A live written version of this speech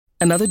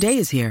Another day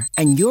is here,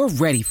 and you're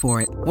ready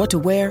for it. What to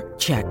wear?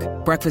 Check.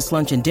 Breakfast,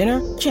 lunch, and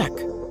dinner? Check.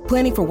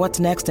 Planning for what's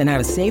next and how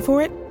to save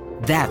for it?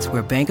 That's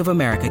where Bank of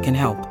America can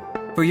help.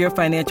 For your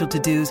financial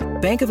to-dos,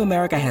 Bank of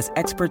America has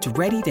experts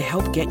ready to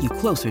help get you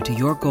closer to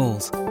your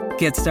goals.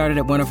 Get started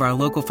at one of our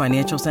local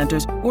financial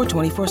centers or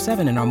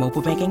 24/7 in our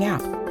mobile banking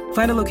app.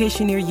 Find a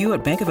location near you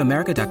at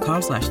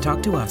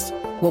bankofamerica.com/talktous.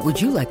 What would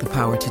you like the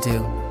power to do?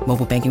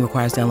 Mobile banking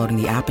requires downloading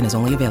the app and is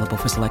only available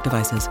for select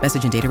devices.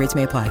 Message and data rates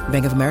may apply.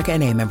 Bank of America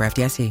N.A., member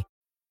FDIC.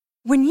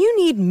 When you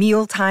need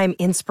mealtime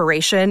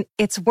inspiration,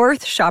 it's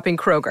worth shopping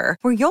Kroger,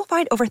 where you'll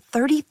find over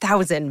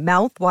 30,000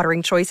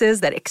 mouth-watering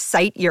choices that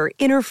excite your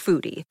inner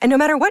foodie. And no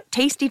matter what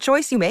tasty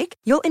choice you make,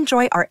 you'll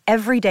enjoy our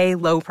everyday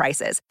low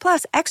prices,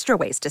 plus extra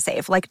ways to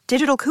save, like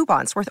digital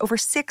coupons worth over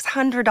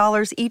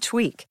 $600 each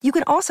week. You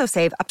can also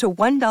save up to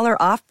 $1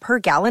 off per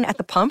gallon at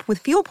the pump with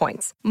fuel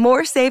points.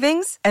 More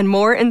savings and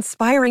more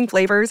inspiring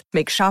flavors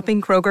make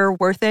shopping Kroger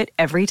worth it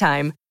every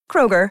time.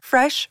 Kroger,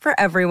 fresh for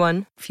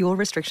everyone. Fuel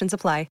restrictions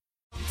apply.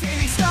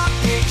 Daily stock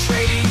pick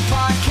trading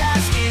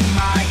podcast in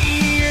my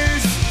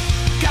ears,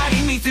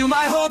 guiding me through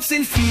my hopes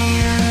and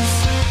fears.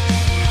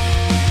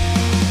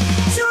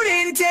 Tune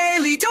in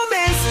daily, don't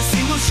miss a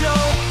single show.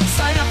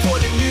 Sign up for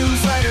the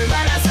newsletter,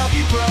 let us help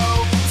you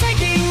grow.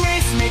 Taking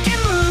risks, making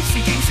moves,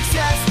 seeking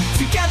success.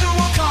 Together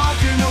we'll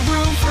conquer, no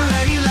room for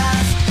any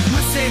less.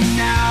 Listen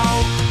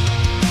now.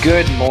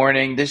 Good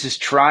morning. This is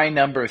try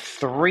number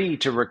 3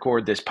 to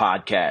record this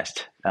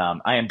podcast.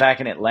 I am back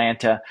in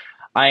Atlanta.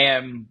 I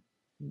am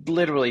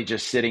literally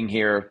just sitting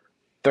here,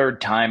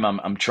 third time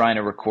I'm trying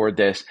to record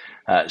this.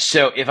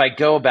 So if I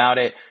go about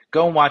it,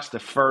 go and watch the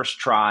first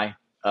try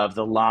of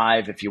the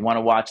live. If you want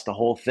to watch the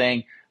whole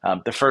thing,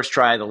 the first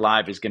try of the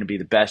live is going to be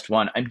the best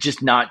one. I'm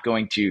just not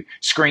going to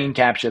screen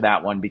capture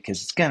that one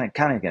because it's kind of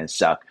going to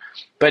suck.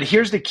 But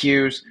here's the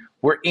cues.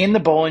 We're in the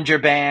Bollinger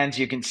Bands.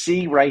 You can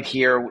see right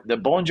here, the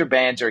Bollinger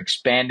Bands are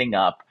expanding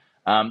up.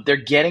 They're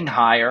getting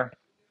higher.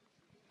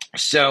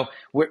 So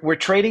we're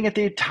trading at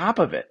the top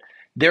of it.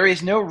 There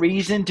is no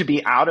reason to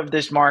be out of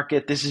this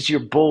market. This is your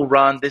bull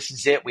run. This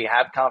is it. We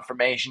have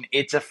confirmation.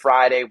 It's a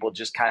Friday. We'll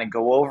just kind of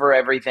go over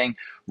everything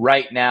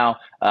right now.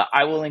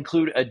 I will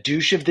include a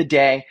douche of the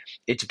day.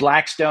 It's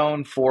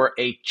Blackstone for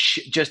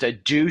just a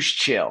douche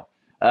chill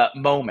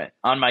moment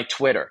on my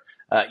Twitter.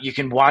 You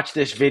can watch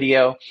this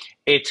video.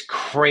 It's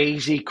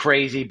crazy,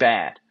 crazy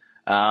bad.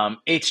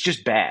 It's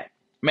just bad. I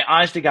mean,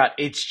 honest to God,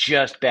 it's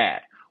just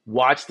bad.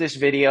 Watch this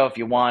video if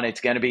you want. It's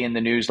going to be in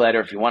the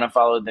newsletter. If you want to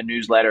follow the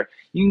newsletter,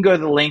 you can go to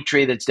the link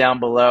tree that's down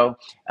below.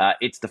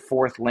 It's the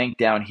 4th link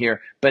down here.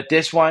 But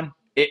this one,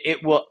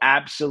 it will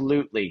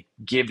absolutely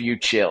give you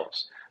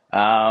chills.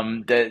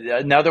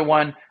 Another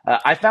one,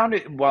 I found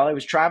it while I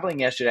was traveling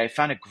yesterday. I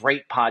found a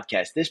great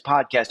podcast. This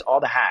podcast,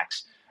 All the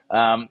Hacks,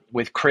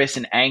 with Chris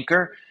and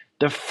Anchor.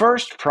 The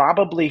first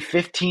probably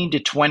 15 to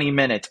 20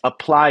 minutes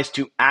applies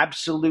to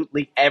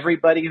absolutely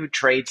everybody who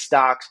trades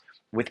stocks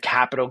with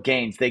capital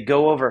gains. They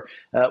go over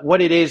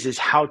what it is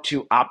how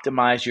to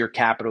optimize your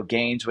capital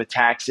gains with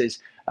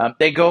taxes.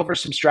 They go over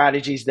some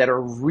strategies that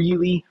are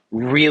really,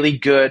 really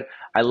good.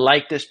 I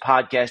like this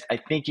podcast. I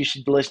think you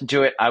should listen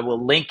to it. I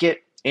will link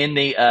it in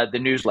the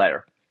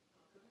newsletter.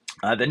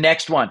 The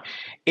next one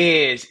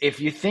is,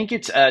 if you think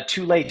it's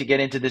too late to get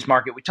into this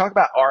market, we talk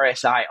about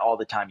RSI all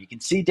the time. You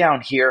can see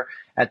down here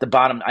at the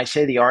bottom, I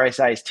say the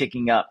RSI is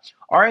ticking up.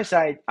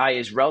 RSI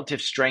is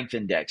Relative Strength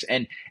Index,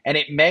 and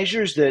it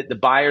measures the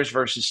buyers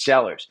versus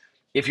sellers.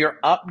 If you're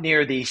up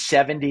near the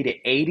 70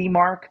 to 80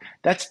 mark,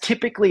 that's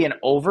typically an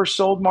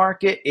oversold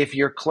market. If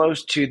you're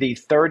close to the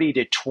 30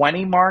 to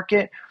 20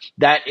 market,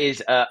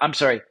 that's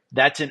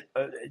an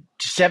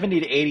 70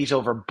 to 80 is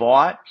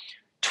overbought.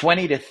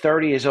 20 to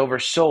 30 is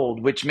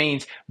oversold, which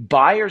means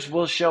buyers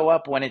will show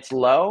up when it's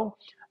low.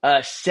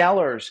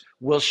 Sellers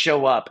will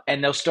show up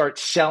and they'll start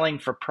selling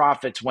for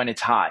profits when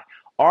it's high.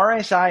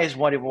 RSI is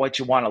what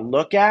you want to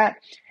look at.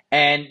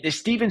 And the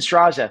Steven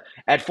Straza,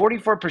 at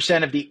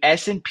 44% of the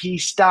S&P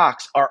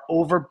stocks are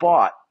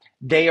overbought.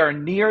 They are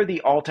near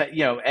the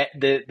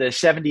the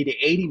 70 to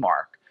 80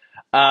 mark.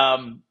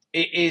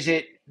 Is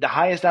it the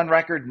highest on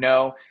record?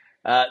 No.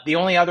 The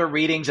only other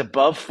readings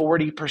above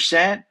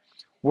 40%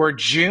 were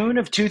June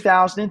of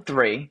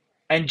 2003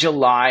 and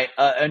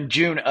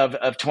June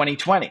of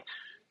 2020.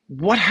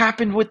 What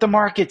happened with the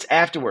markets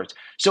afterwards?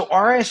 So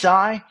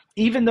RSI,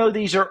 even though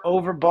these are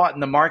overbought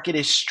and the market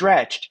is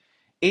stretched,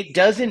 it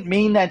doesn't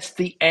mean that's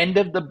the end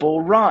of the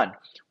bull run.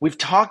 We've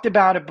talked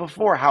about it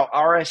before, how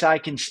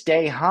RSI can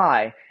stay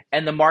high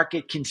and the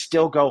market can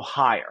still go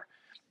higher.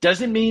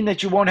 Doesn't mean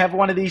that you won't have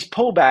one of these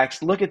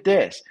pullbacks. Look at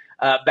this.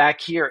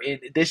 Back here,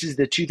 this is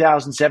the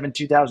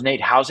 2007-2008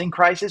 housing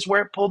crisis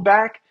where it pulled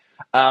back.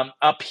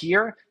 Up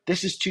here,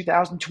 this is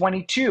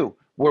 2022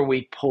 where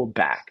we pulled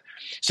back.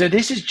 So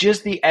this is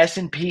just the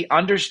S&P.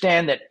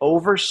 Understand that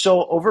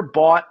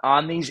overbought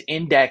on these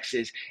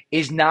indexes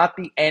is not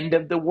the end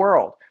of the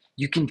world.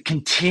 You can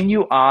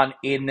continue on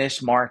in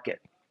this market.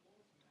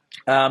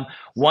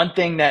 One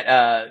thing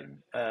that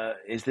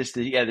this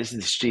is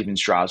the Steven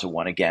Straza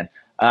one again.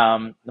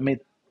 Let me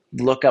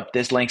look up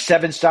this link.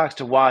 7 stocks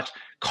to watch: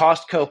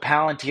 Costco,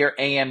 Palantir,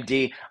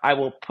 AMD. I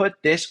will put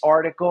this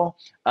article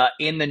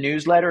in the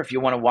newsletter if you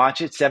want to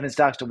watch it. 7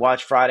 stocks to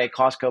watch Friday: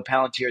 Costco,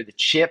 Palantir, the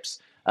chips,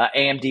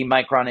 AMD,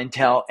 Micron,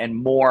 Intel, and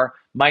more.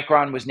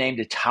 Micron was named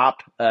a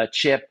top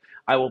chip.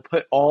 I will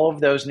put all of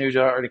those news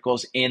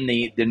articles in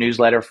the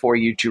newsletter for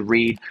you to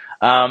read.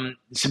 Some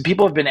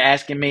people have been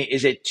asking me,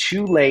 is it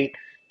too late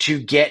to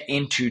get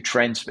into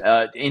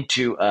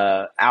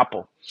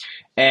Apple?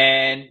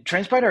 And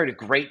TrendSpider had a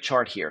great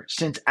chart here.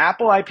 Since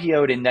Apple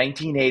IPO'd in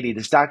 1980,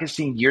 the stock has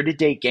seen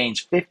year-to-date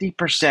gains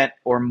 50%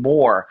 or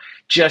more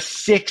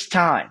just 6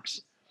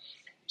 times.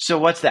 So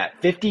what's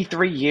that?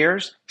 53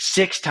 years,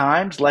 6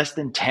 times, less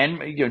than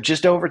 10,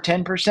 just over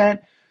 10%.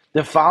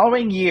 The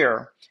following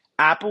year,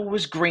 Apple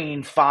was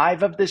green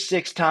 5 of the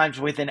 6 times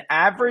with an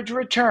average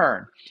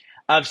return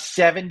of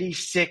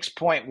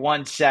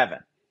 76.17.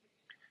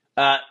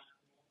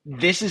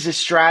 This is a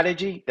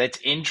strategy that's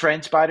in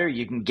TrendSpider.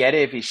 You can get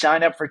it if you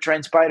sign up for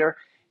TrendSpider.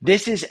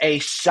 This is a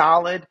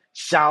solid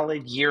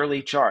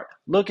yearly chart.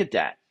 Look at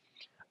that.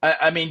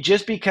 I mean,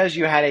 just because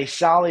you had a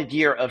solid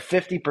year of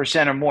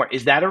 50% or more,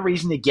 is that a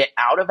reason to get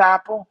out of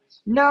Apple?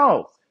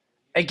 No.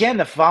 Again,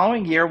 the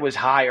following year was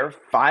higher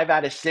 5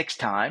 out of 6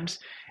 times,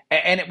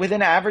 and with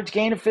an average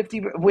gain of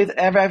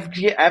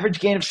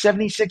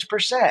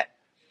 76%.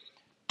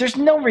 There's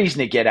no reason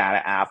to get out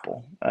of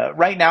Apple.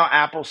 Right now,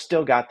 Apple's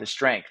still got the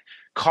strength.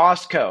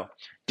 Costco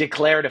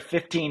declared a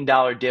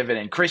 $15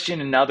 dividend. Christian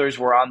and others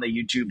were on the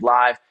YouTube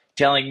live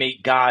telling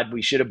me, God,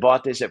 we should have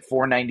bought this at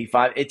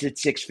 $4.95. It's at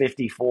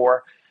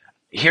 $6.54.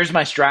 Here's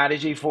my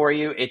strategy for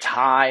you. It's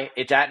high.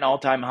 It's at an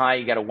all-time high.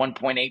 You got a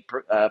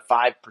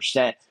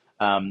 1.85%,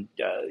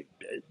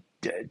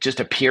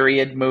 just a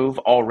period move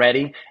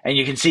already. And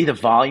you can see the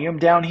volume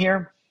down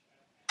here.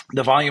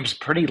 The volume's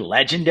pretty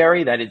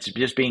legendary that it's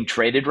just being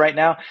traded right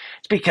now.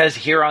 It's because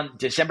here on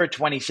December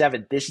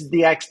 27th, this is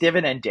the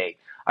ex-dividend date.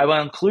 I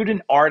will include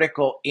an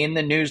article in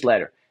the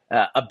newsletter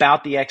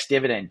about the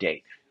ex-dividend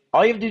date.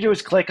 All you have to do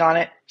is click on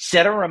it,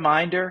 set a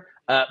reminder.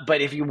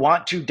 But if you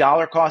want to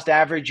dollar cost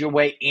average your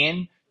way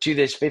in to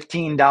this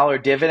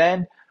 $15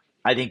 dividend,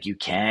 I think you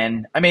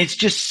can. I mean, it's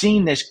just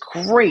seen this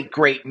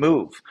great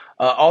move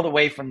all the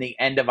way from the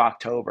end of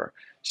October.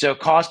 So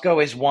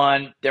Costco is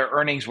one. Their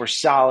earnings were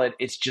solid.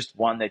 It's just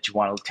one that you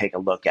want to take a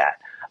look at.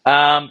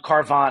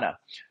 Carvana.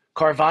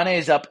 Carvana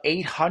is up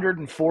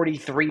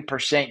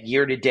 843%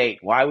 year to date.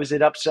 Why was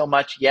it up so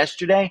much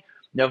yesterday?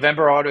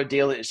 November auto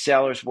dealer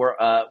sellers were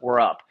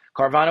up.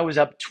 Carvana was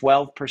up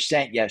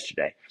 12%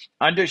 yesterday.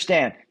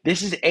 Understand,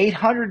 this is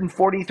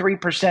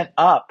 843%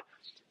 up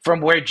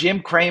from where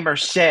Jim Cramer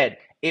said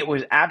it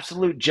was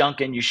absolute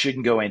junk and you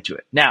shouldn't go into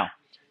it. Now,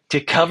 to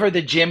cover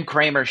the Jim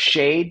Cramer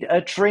shade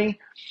tree,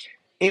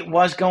 it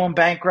was going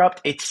bankrupt.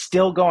 It's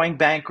still going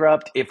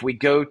bankrupt. If we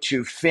go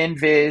to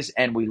FinViz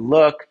and we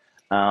look,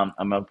 I'm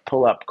going to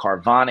pull up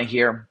Carvana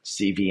here.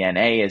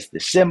 CVNA is the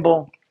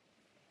symbol.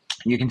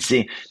 You can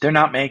see they're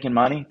not making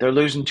money. They're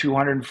losing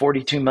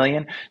 $242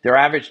 million. Their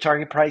average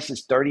target price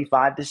is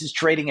 35. This is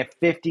trading at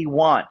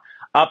 51.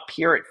 Up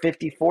here at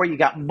 54, you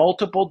got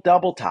multiple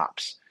double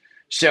tops.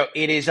 So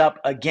it is up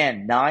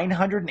again,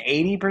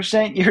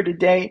 980% year to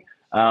date.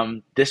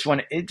 This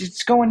one,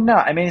 it's going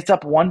nuts. I mean, it's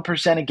up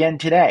 1% again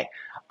today.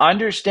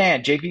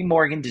 Understand, JP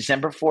Morgan,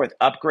 December 4th,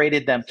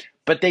 upgraded them,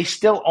 but they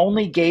still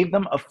only gave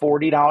them a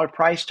 $40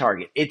 price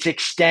target. It's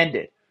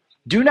extended.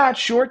 Do not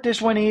short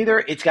this one either.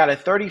 It's got a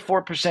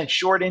 34%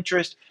 short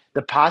interest.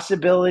 The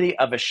possibility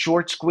of a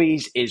short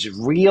squeeze is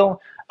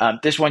real.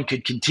 This one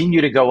could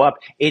continue to go up.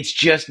 It's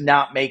just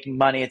not making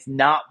money. It's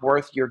not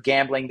worth your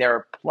gambling. There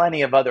are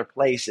plenty of other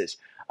places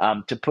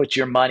to put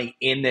your money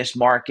in this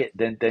market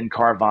than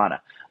Carvana.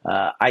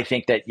 I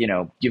think that,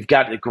 you've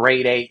got the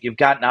grade 8. You've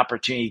got an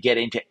opportunity to get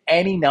into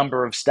any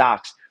number of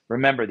stocks.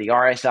 Remember, the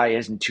RSI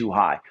isn't too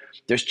high.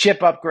 There's chip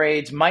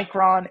upgrades.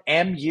 Micron,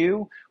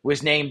 MU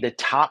was named the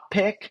top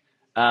pick.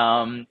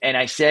 And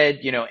I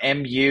said,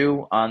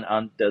 MU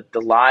on the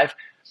live.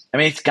 I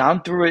mean, it's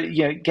gone through it.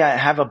 You got to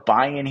have a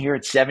buy-in here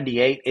at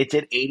 78. It's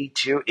at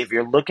 82. If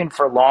you're looking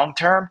for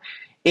long-term,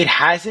 it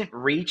hasn't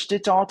reached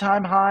its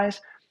all-time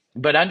highs.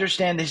 But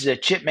understand this is a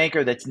chip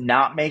maker that's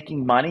not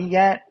making money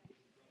yet.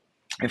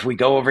 If we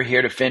go over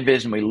here to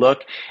FinViz and we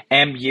look,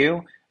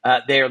 MU,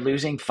 they are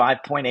losing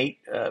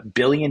 $5.8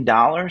 billion.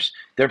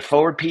 Their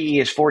forward PE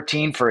is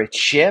 14 for a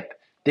chip.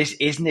 This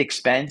isn't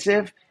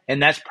expensive. And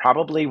that's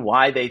probably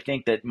why they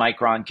think that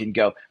Micron can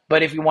go.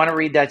 But if you want to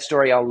read that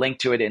story, I'll link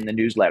to it in the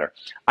newsletter.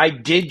 I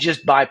did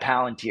just buy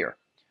Palantir.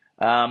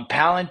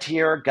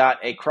 Palantir got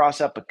a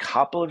cross-up a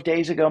couple of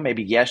days ago,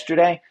 maybe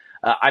yesterday.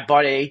 I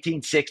bought it at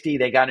 $18.60.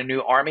 They got a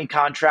new Army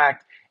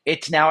contract.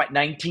 It's now at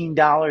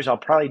 $19. I'll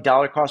probably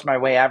dollar cost my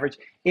way average.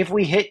 If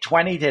we hit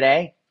 20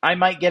 today, I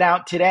might get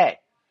out today.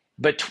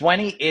 But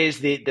 20 is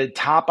the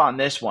top on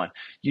this one.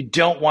 You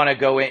don't want to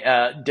go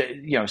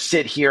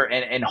sit here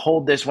and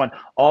hold this one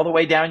all the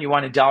way down. You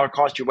want to dollar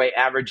cost your way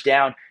average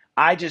down.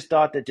 I just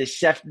thought that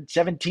this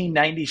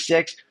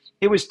 1796,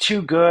 it was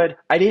too good.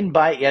 I didn't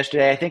buy it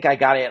yesterday. I think I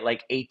got it at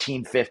like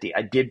 $18.50.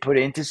 I did put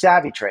it into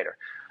Savvy Trader.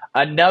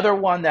 Another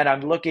one that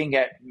I'm looking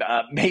at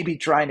maybe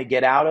trying to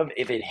get out of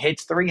if it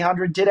hits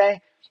 300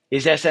 today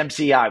is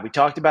SMCI. We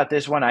talked about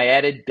this one. I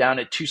added down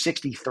at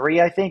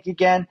 263, I think,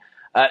 again.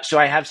 So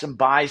I have some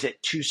buys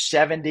at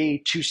 270,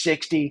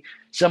 260,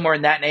 somewhere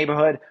in that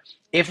neighborhood.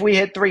 If we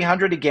hit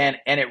 300 again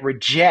and it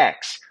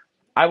rejects,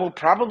 I will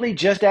probably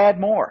just add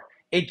more.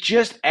 It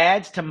just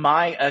adds to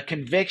my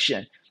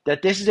conviction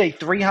that this is a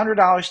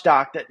 $300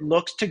 stock that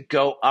looks to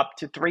go up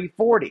to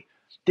 340.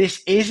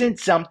 This isn't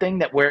something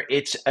that where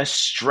it's a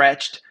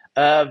stretched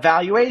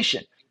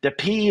valuation. The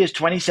PE is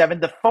 27.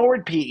 The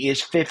forward PE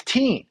is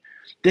 15.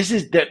 This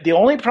is the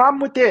only problem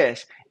with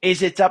this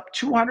is it's up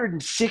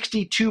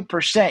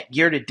 262%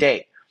 year to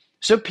date.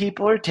 So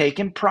people are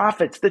taking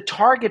profits. The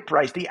target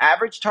price, the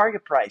average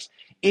target price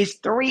is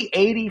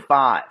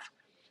 385.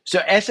 So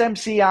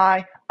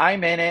SMCI,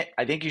 I'm in it.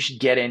 I think you should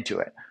get into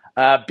it.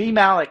 B.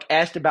 Malik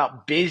asked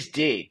about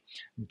BizD.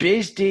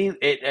 BizD,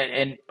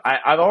 and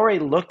I've already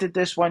looked at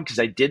this one because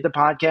I did the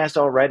podcast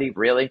already,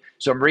 really.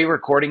 So I'm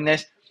re-recording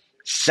this.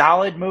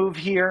 Solid move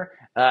here.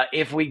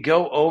 If we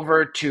go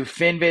over to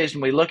FinViz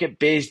and we look at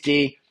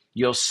BizD,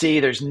 you'll see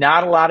there's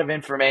not a lot of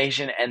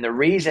information. And the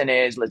reason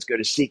is, let's go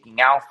to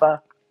Seeking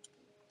Alpha.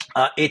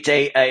 It's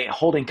a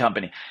holding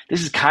company.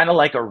 This is kind of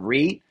like a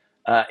REIT.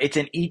 It's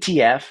an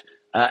ETF,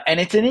 and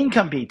it's an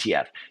income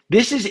ETF.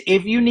 This is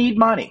if you need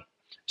money.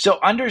 So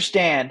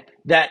understand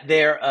that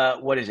their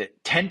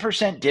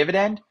 10%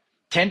 dividend,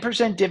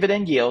 10%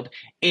 dividend yield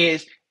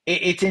is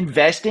it's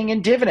investing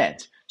in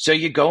dividends. So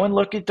you go and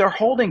look at their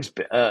holdings,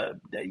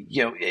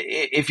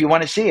 if you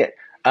want to see it,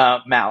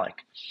 Malik,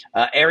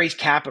 Ares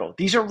Capital.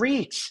 These are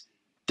REITs.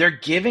 They're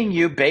giving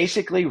you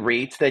basically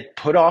REITs that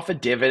put off a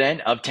dividend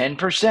of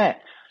 10%.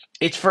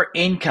 It's for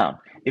income.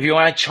 If you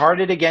want to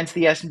chart it against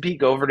the S&P,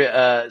 go over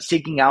to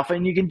Seeking Alpha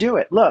and you can do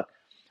it. Look,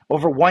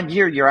 over 1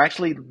 year, you're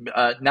actually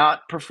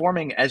not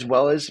performing as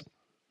well as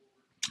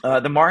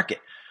the market.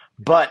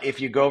 But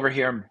if you go over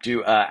here and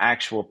do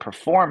actual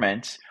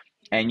performance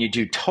and you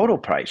do total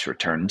price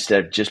return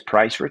instead of just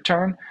price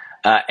return,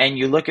 and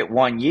you look at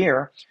 1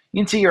 year,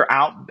 you can see you're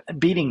out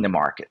beating the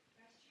market.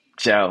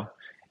 So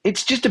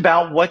it's just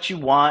about what you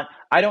want.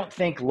 I don't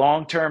think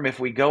long-term, if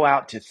we go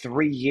out to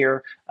 3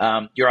 year,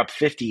 you're up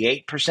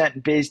 58%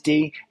 in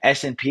BizD.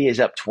 S&P is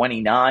up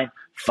 29.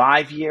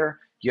 5 year,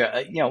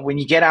 when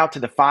you get out to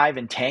the 5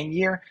 and 10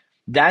 year,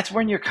 that's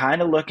when you're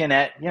kind of looking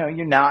at,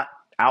 you're not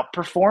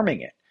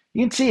outperforming it.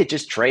 You can see it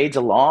just trades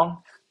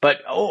along.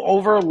 But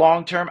over a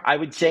long term, I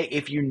would say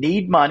if you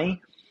need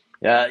money,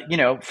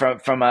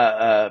 from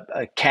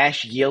a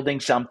cash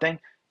yielding something,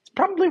 it's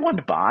probably one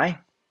to buy.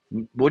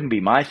 Wouldn't be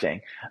my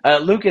thing.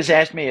 Lucas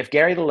asked me if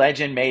Gary the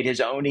Legend made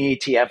his own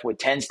ETF with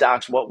 10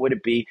 stocks, what would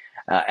it be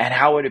and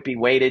how would it be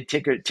weighted?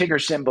 Ticker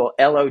symbol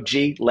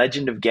LOG,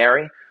 Legend of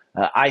Gary.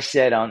 I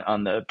said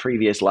on the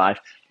previous live,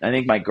 I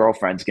think my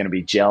girlfriend's going to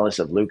be jealous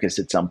of Lucas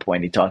at some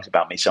point. He talks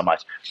about me so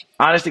much.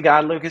 Honest to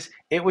God, Lucas,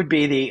 it would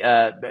be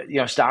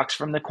the stocks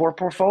from the core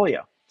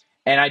portfolio.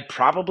 And I'd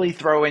probably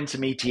throw in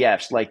some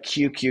ETFs like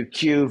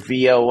QQQ,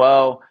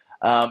 VOO.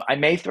 I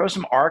may throw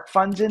some ARK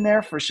funds in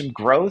there for some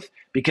growth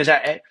because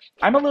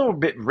I'm a little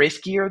bit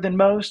riskier than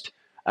most.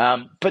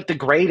 But the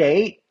grade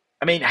 8,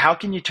 how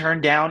can you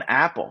turn down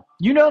Apple?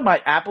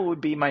 My Apple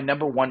would be my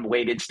number one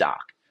weighted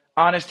stock.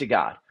 Honest to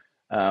God.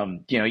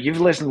 You've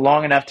listened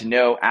long enough to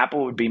know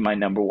Apple would be my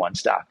number one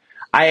stock.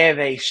 I have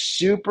a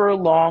super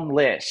long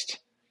list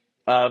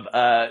of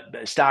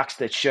stocks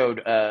that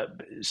showed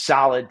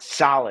solid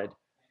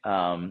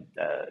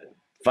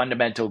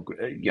fundamental.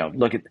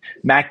 Look at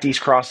MACD's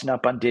crossing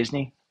up on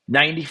Disney,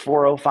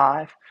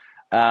 94.05.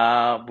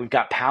 We've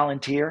got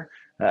Palantir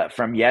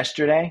from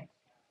yesterday.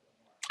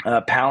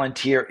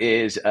 Palantir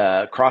is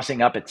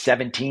crossing up at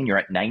 17. You're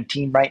at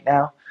 19 right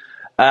now.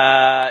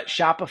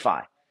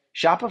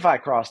 Shopify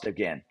crossed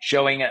again,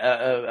 showing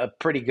a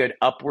pretty good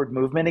upward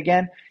movement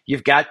again.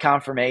 You've got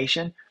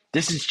confirmation.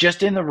 This is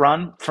just in the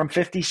run from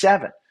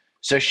 57.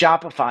 So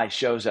Shopify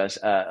shows us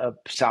a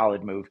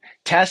solid move.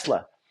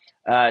 Tesla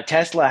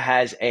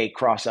has a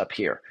cross up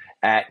here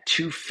at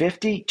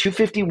 250,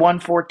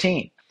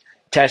 251.14.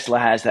 Tesla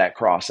has that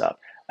cross up.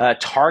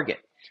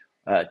 Target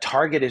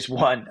is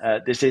one.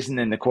 This isn't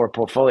in the core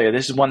portfolio.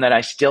 This is one that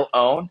I still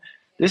own.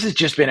 This has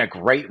just been a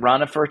great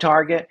run for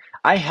Target.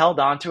 I held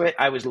on to it.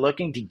 I was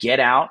looking to get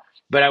out,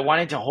 but I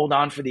wanted to hold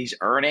on for these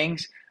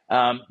earnings.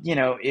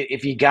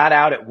 If you got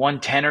out at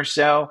 110 or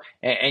so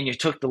and you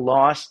took the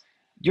loss,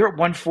 you're at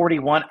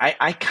 141.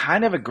 I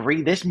kind of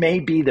agree. This may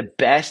be the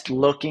best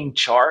looking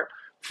chart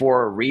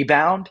for a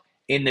rebound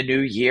in the new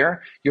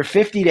year. Your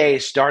 50-day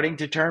is starting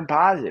to turn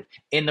positive.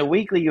 In the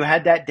weekly, you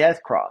had that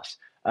death cross.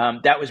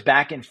 That was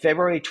back in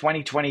February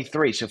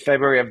 2023, so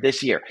February of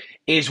this year.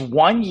 Is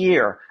 1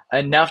 year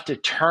enough to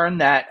turn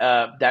that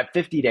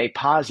 50-day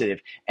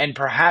positive? And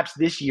perhaps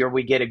this year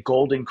we get a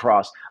golden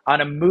cross on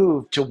a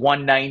move to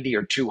 190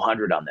 or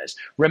 200 on this.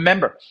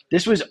 Remember,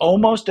 this was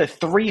almost a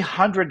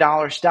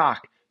 $300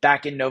 stock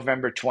back in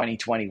November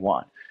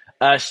 2021.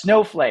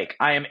 Snowflake.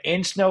 I am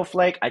in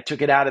Snowflake. I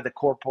took it out of the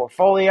core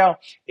portfolio.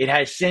 It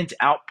has since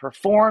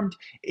outperformed.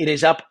 It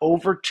is up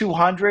over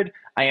 200.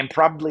 I am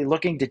probably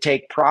looking to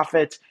take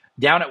profits.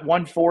 Down at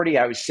 140,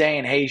 I was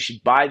saying, hey, you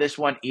should buy this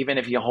one even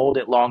if you hold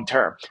it long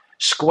term.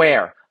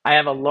 Square. I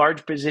have a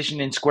large position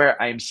in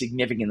Square. I am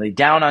significantly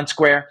down on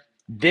Square.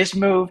 This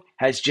move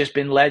has just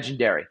been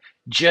legendary.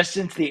 Just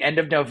since the end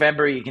of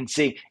November, you can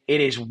see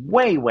it is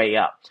way, way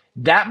up.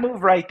 That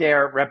move right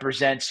there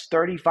represents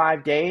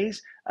 35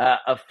 days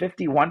of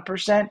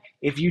 51%.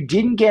 If you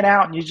didn't get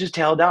out and you just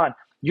held on,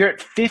 you're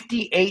at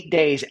 58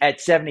 days at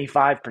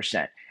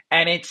 75%,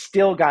 and it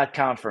still got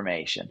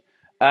confirmation.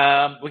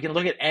 We can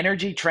look at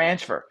Energy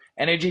Transfer.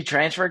 Energy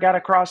Transfer got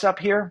a cross up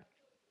here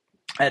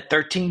at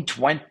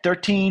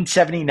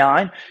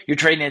 1379. You're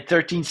trading at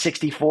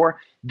 1364.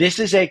 This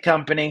is a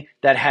company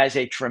that has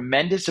a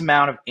tremendous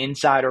amount of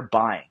insider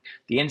buying.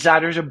 The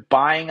insiders are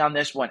buying on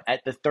this one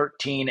at the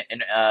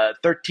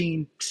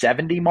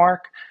 1370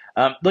 mark.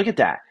 Look at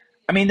that.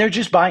 I mean, they're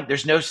just buying.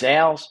 There's no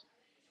sales.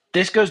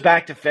 This goes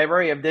back to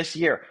February of this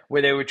year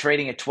where they were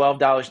trading at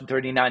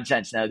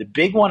 $12.39. Now, the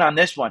big one on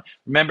this one,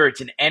 remember, it's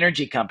an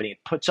energy company. It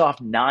puts off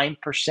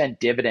 9%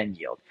 dividend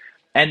yield.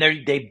 And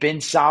they've been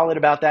solid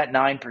about that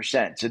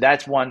 9%. So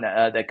that's one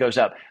that goes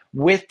up.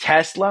 With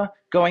Tesla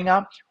going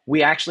up,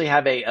 we actually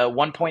have a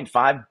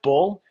 1.5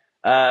 bull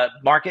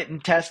market in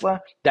Tesla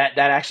that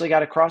actually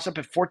got a cross up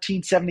at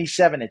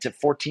 1477. It's at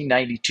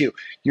 1492.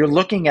 You're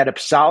looking at a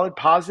solid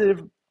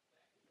positive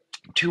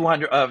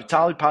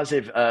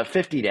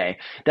 50 day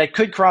that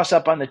could cross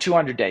up on the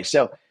 200 day.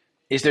 So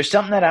is there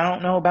something that I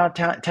don't know about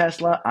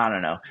Tesla? I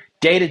don't know.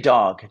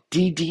 Datadog,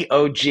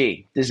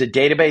 DDOG. This is a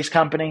database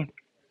company.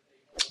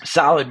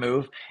 Solid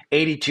move.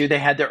 82. They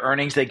had their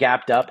earnings. They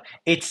gapped up.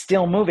 It's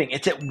still moving.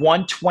 It's at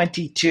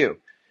 122.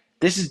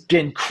 This has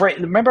been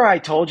crazy. Remember I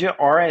told you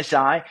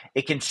RSI,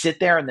 it can sit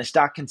there and the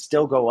stock can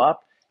still go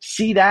up.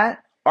 See that?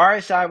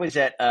 RSI was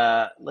at,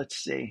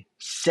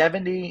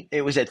 70.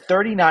 It was at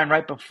 39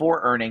 right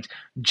before earnings,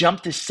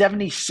 jumped to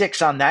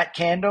 76 on that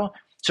candle.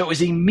 So it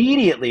was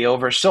immediately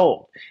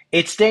oversold.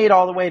 It stayed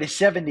all the way to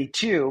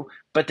 72,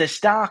 but the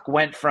stock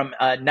went from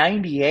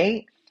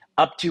 98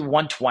 up to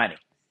 120.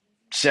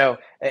 So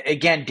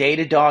again,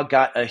 Datadog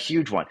got a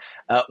huge one.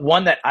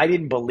 One that I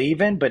didn't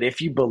believe in, but if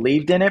you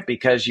believed in it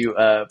because you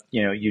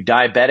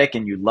diabetic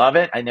and you love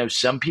it, I know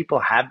some people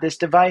have this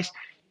device.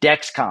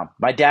 Dexcom.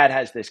 My dad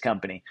has this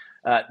company.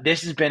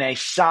 This has been a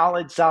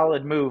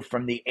solid move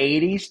from the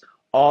 80s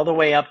all the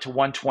way up to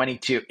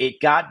 122.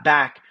 It got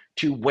back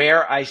to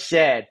where I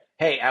said,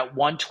 hey, at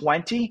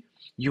 120,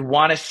 you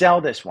want to sell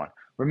this one.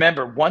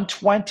 Remember,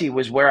 120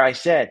 was where I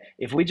said,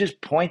 if we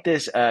just point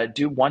this,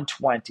 do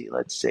 120,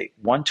 let's see,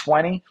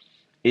 120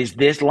 is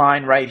this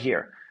line right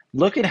here.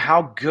 Look at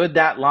how good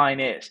that line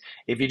is.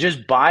 If you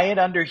just buy it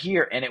under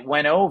here and it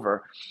went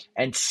over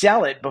and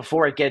sell it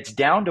before it gets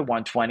down to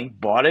 120,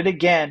 bought it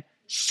again,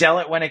 sell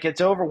it when it gets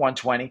over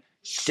 120,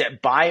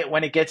 buy it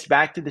when it gets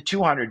back to the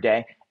 200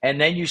 day, and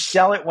then you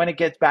sell it when it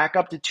gets back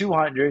up to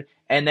 200,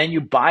 and then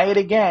you buy it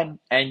again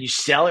and you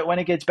sell it when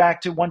it gets back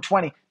to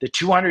 120. The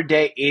 200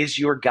 day is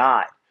your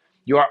guide.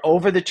 You are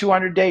over the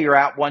 200 day, you're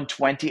at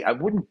 120. I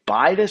wouldn't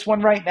buy this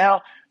one right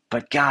now,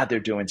 but God, they're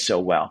doing so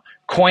well.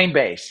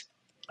 Coinbase.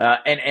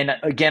 And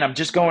again, I'm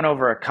just going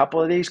over a couple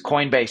of these.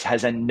 Coinbase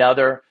has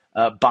another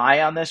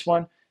buy on this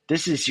one.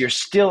 This is, you're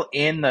still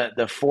in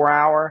the 4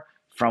 hour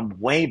from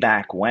way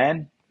back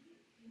when.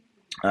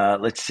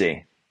 Let's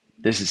see.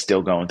 This is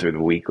still going through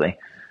the weekly.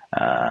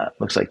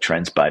 Looks like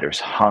TrendSpider's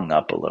hung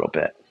up a little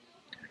bit.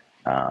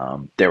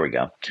 There we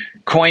go.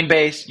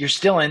 Coinbase, you're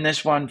still in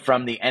this one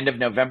from the end of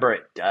November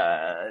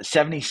at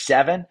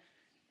 77.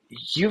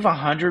 You've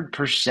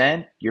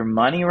 100% your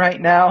money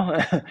right now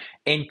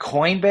in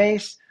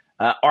Coinbase.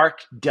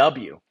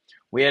 ARKW.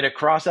 We had a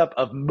cross up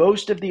of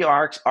most of the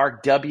ARKs,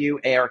 ARKW,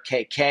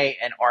 ARKK,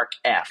 and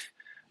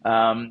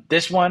ARKF.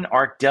 This one,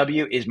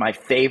 ARKW, is my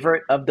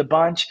favorite of the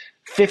bunch.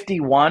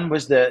 51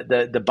 was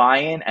the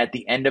buy-in at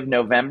the end of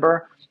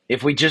November.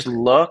 If we just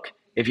look,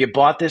 if you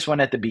bought this one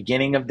at the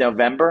beginning of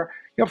November,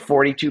 you're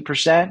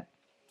 42%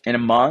 in a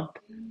month.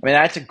 I mean,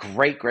 that's a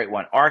great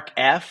one.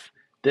 ARKF,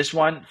 this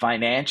one,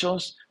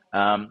 financials.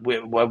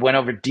 We went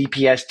over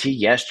DPST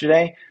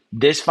yesterday.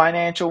 This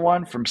financial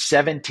one from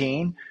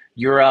 17,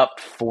 you're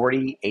up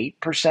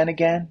 48%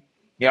 again.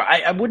 You know,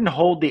 I wouldn't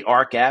hold the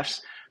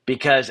ARKFs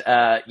because,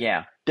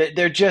 they're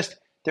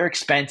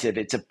expensive.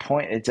 It's a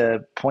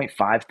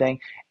 0.5 thing.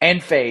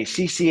 Enphase,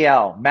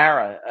 CCL,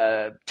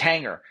 Mara,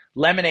 Tanger,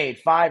 Lemonade,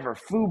 Fiverr,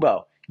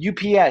 Fubo,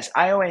 UPS,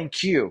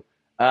 IONQ,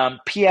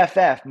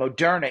 PFF,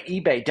 Moderna,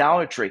 eBay,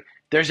 Dollar Tree.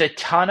 There's a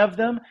ton of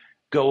them.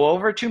 Go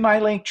over to my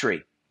link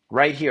tree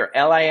right here,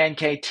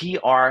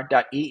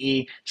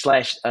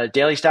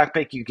 linktr.ee/daily stock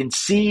pick. You can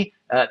see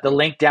the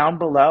link down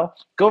below.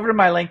 Go over to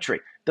my link tree.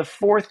 The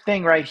fourth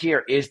thing right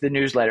here is the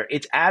newsletter.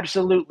 It's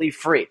absolutely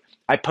free.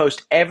 I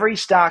post every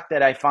stock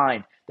that I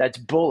find that's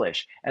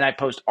bullish, and I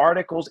post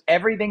articles,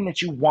 everything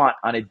that you want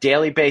on a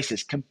daily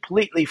basis,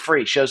 completely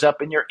free, shows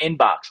up in your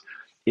inbox.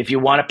 If you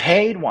want a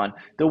paid one,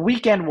 the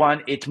weekend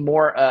one, it's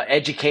more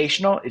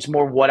educational. It's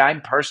more what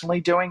I'm personally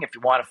doing. If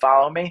you want to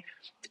follow me,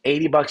 it's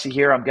 $80 a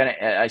year.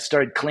 I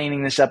started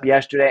cleaning this up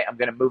yesterday. I'm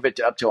going to move it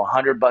up to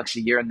 $100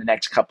 a year in the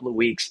next couple of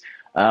weeks.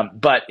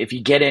 But if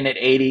you get in at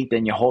 80,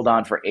 then you hold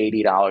on for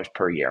 $80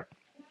 per year.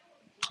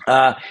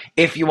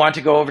 If you want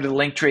to go over to the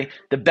Linktree,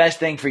 the best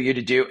thing for you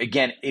to do,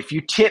 again, if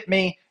you tip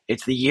me,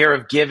 it's the year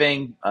of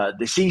giving,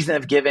 the season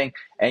of giving,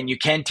 and you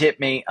can tip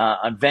me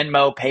on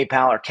Venmo,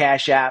 PayPal, or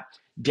Cash App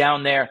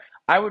down there.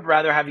 I would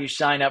rather have you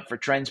sign up for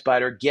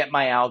TrendSpider, get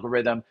my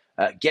algorithm,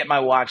 get my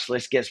watch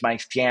list, get my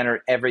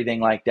scanner, everything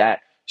like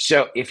that.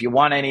 So if you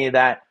want any of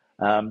that,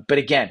 but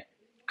again,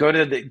 go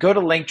to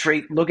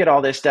Linktree, look at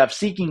all this stuff.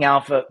 Seeking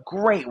Alpha,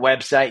 great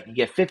website. You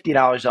get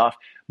 $50 off.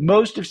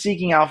 Most of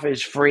Seeking Alpha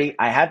is free.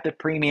 I have the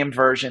premium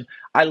version.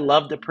 I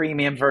love the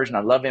premium version.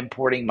 I love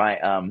importing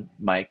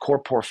my core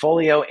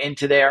portfolio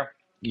into there.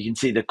 You can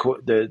see the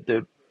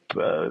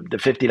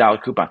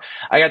 $50 coupon.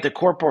 I got the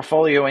core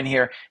portfolio in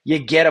here. You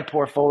get a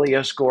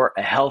portfolio score,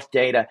 a health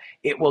data.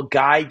 It will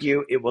guide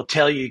you. It will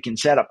tell you. You can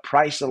set up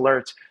price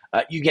alerts.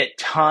 You get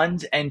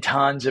tons and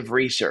tons of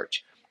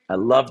research. I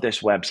love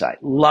this website.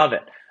 Love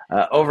it.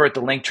 Over at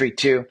the Linktree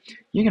too,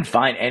 you can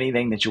find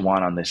anything that you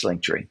want on this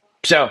Linktree.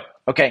 So,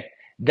 okay,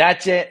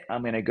 that's it.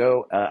 I'm going to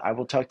go. I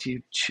will talk to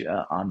you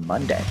on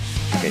Monday.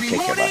 Okay,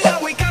 take care. Bye.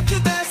 I wake up to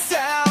the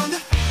sound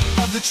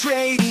of the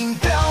trading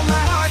bell.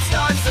 My heart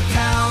starts to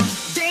pound.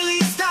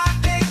 Daily stock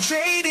pick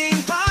trading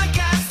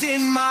podcast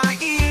in my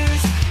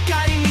ears,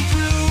 guiding me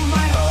through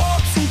my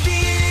hopes and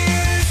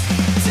fears.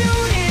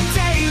 Tune in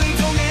daily,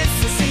 don't miss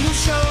a single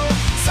show.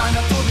 Sign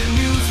up for the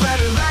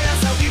newsletter, let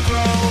us help you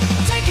grow.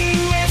 Taking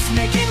risks,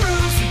 making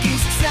moves, seeking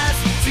success.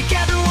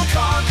 Together we'll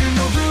conquer,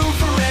 no room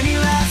for any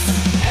less.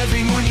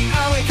 Every morning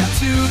I wake up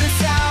to the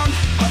sound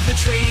of the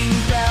trading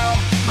bell.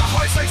 My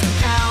heart starts to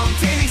pound.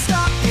 Daily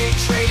stock pick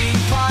trading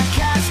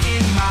podcast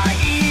in my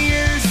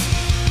ears,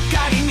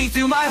 guiding me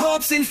through my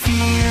hopes and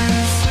fears.